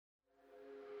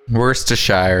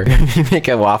Worcestershire. You make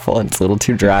a waffle and it's a little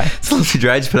too dry. It's a little too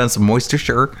dry. Just put on some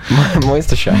Worcestershire.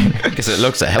 Moistershire. Because it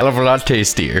looks a hell of a lot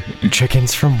tastier.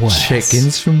 Chickens from West.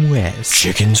 Chickens from West.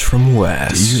 Chickens from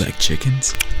West. Do you like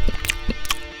chickens?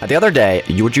 The other day,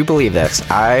 would you believe this?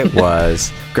 I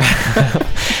was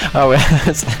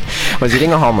was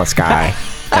eating a homeless guy,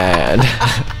 and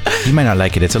You might not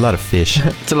like it. It's a lot of fish.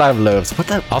 it's a lot of loaves. What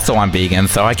the? Also, I'm vegan,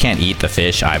 so I can't eat the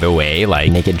fish either way.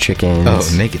 Like, Naked chickens.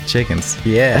 oh, naked chickens.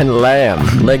 Yeah. And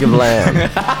lamb. Leg of lamb.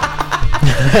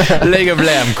 Leg of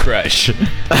lamb crush.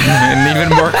 And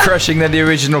even more crushing than the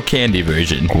original candy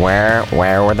version. Where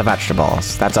were the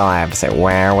vegetables? That's all I have to say.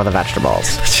 Where were the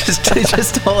vegetables? They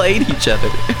just all ate each other.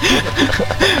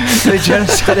 They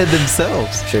genocided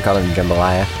themselves. Should call them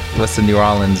jambalaya. What's the New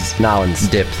Orleans Nolans.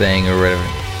 dip thing or whatever?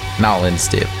 Nolans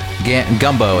dip.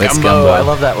 Gumbo. It's Gumbo. gumbo. I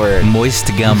love that word. Moist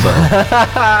gumbo.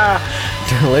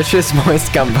 Delicious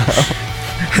moist gumbo.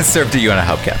 Served to you on a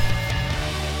hubcap.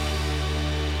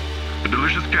 The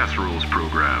Delicious Casseroles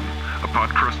program. A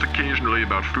podcast occasionally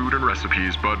about food and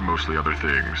recipes, but mostly other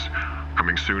things.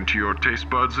 Coming soon to your taste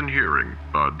buds and hearing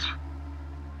buds.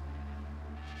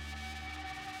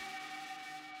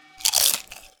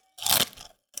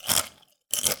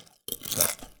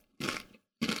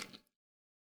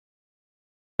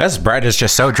 This bread is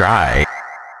just so dry.